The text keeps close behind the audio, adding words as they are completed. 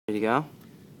Ready to go?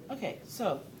 Okay,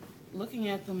 so looking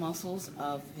at the muscles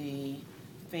of the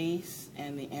face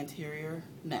and the anterior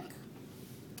neck.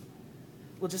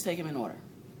 We'll just take them in order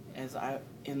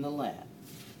in the lab.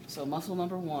 So muscle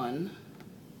number 1,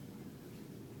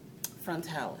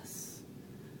 frontalis.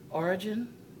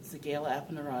 Origin, Zygala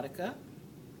aponeurotica.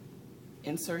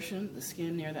 Insertion, the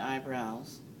skin near the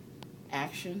eyebrows.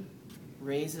 Action,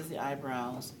 raises the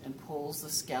eyebrows and pulls the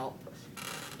scalp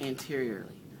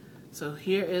anteriorly. So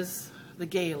here is the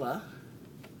gala,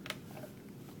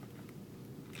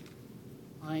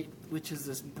 right, which is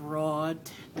this broad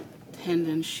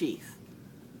tendon sheath.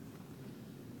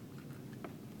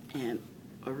 And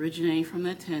originating from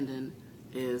that tendon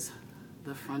is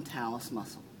the frontalis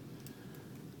muscle.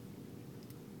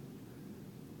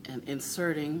 And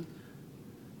inserting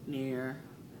near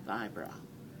the eyebrow.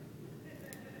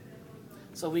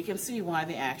 So we can see why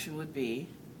the action would be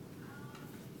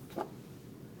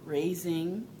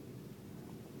raising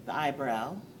the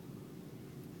eyebrow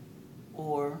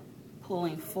or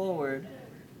pulling forward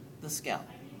the scalp.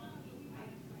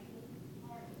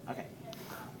 Okay.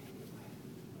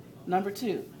 Number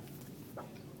 2,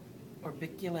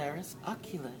 orbicularis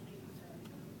oculi.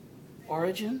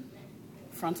 Origin,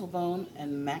 frontal bone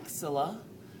and maxilla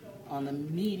on the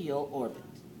medial orbit.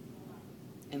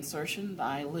 Insertion, the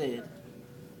eyelid,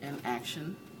 and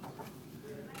action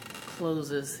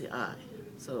closes the eye.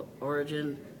 So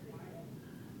origin,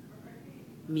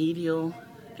 medial,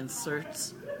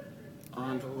 inserts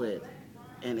on the lid.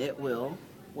 And it will,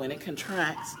 when it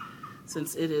contracts,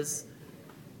 since it is,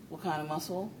 what kind of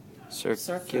muscle?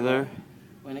 Circular.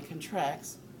 When it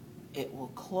contracts, it will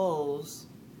close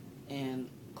and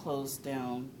close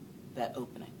down that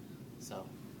opening. So,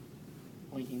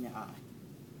 blinking the eye.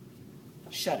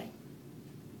 Shutting,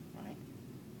 right?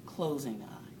 Closing the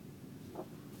eye.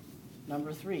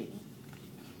 Number 3,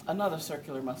 another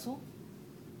circular muscle,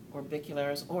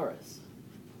 orbicularis oris.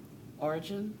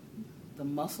 Origin, the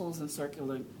muscles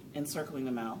encircling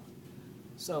the mouth.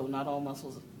 So not all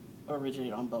muscles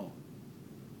originate on bone.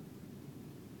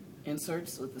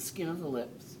 Inserts with the skin of the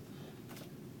lips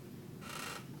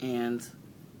and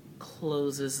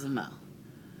closes the mouth.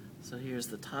 So here's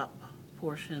the top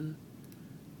portion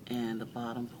and the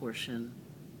bottom portion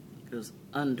goes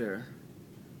under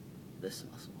this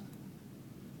muscle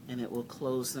and it will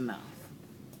close the mouth.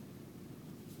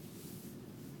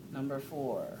 Number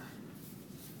 4.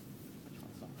 Which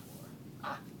one's number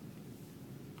 4?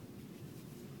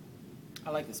 I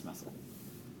like this muscle.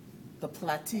 The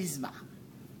platysma.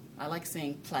 I like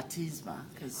saying platysma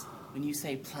because when you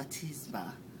say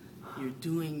platysma, you're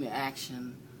doing the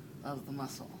action of the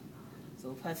muscle.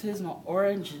 So platysma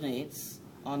originates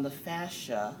on the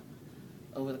fascia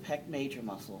over the pec major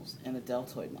muscles and the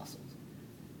deltoid muscles.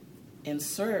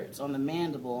 Inserts on the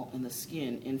mandible and the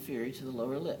skin inferior to the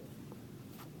lower lip.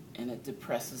 And it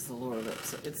depresses the lower lip.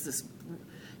 So it's this,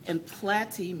 and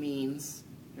platy means,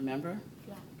 remember?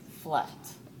 Flat.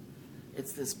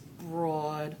 It's this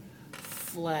broad,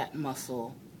 flat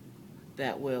muscle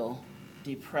that will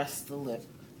depress the lip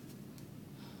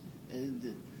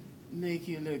and make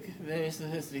you look very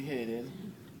sophisticated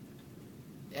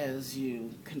as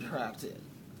you contract it.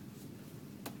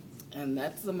 And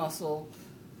that's the muscle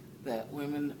that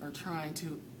women are trying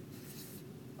to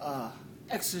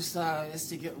exercise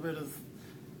to get rid of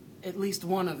at least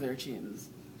one of their chins.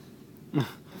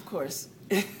 Of course,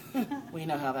 we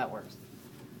know how that works.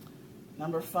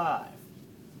 Number 5.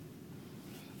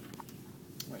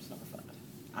 Where's number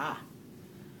 5?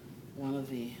 One of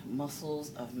the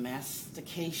muscles of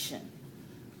mastication.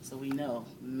 So we know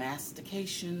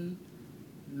mastication,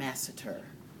 masseter.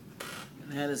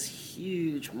 And that is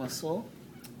huge muscle.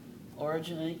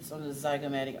 Originates on the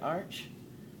zygomatic arch,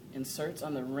 inserts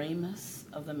on the ramus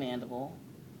of the mandible,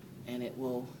 and it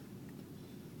will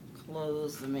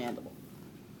close the mandible.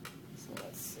 So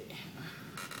let's see.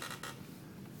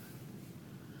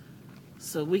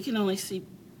 So we can only see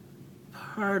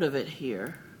part of it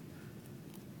here,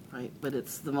 right? But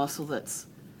it's the muscle that's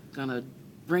gonna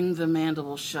bring the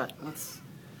mandible shut.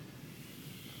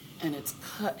 And it's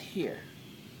cut here.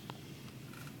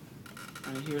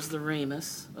 And here's the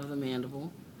ramus of the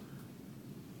mandible,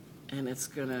 and it's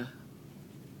gonna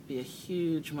be a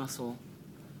huge muscle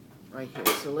right here.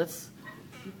 So let's,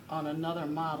 on another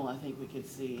model, I think we could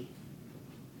see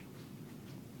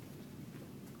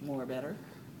more better.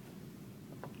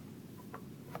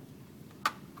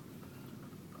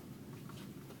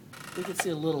 We could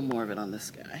see a little more of it on this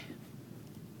guy.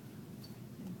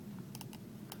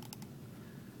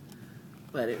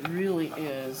 But it really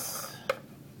is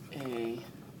a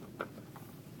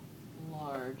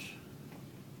large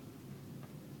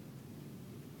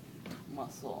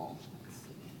muscle. Let's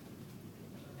see.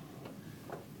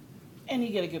 And you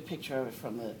get a good picture of it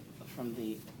from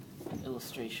the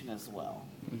illustration as well.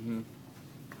 Mm-hmm.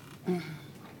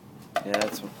 Yeah,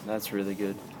 that's really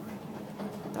good.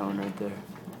 That one right there.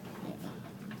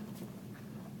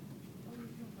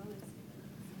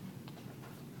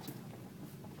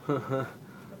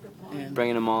 And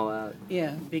bringing them all out.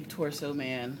 yeah, big torso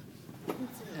man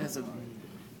has a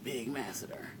big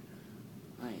masseter.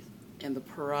 Right. And the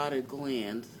parotid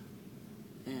gland,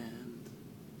 and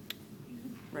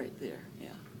right there, yeah.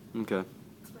 Okay.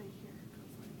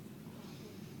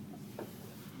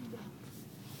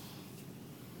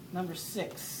 Number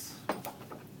 6, the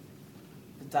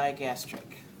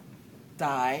digastric.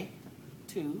 Di,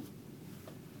 2,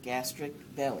 gastric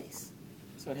bellies.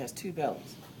 So it has 2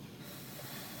 bellies.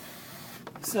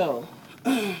 So,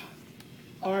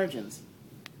 origins: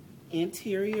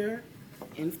 anterior,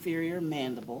 inferior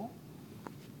mandible,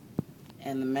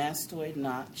 and the mastoid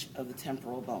notch of the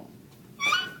temporal bone,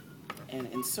 and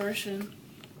insertion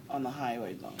on the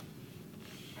hyoid bone.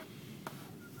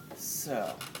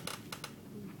 So,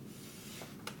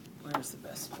 where's the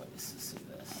best place to see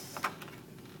this?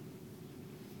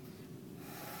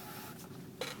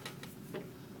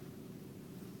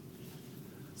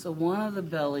 So one of the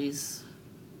bellies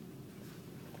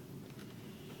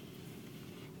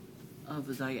of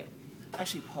the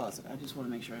actually pause it. I just want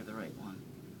to make sure I have the right one.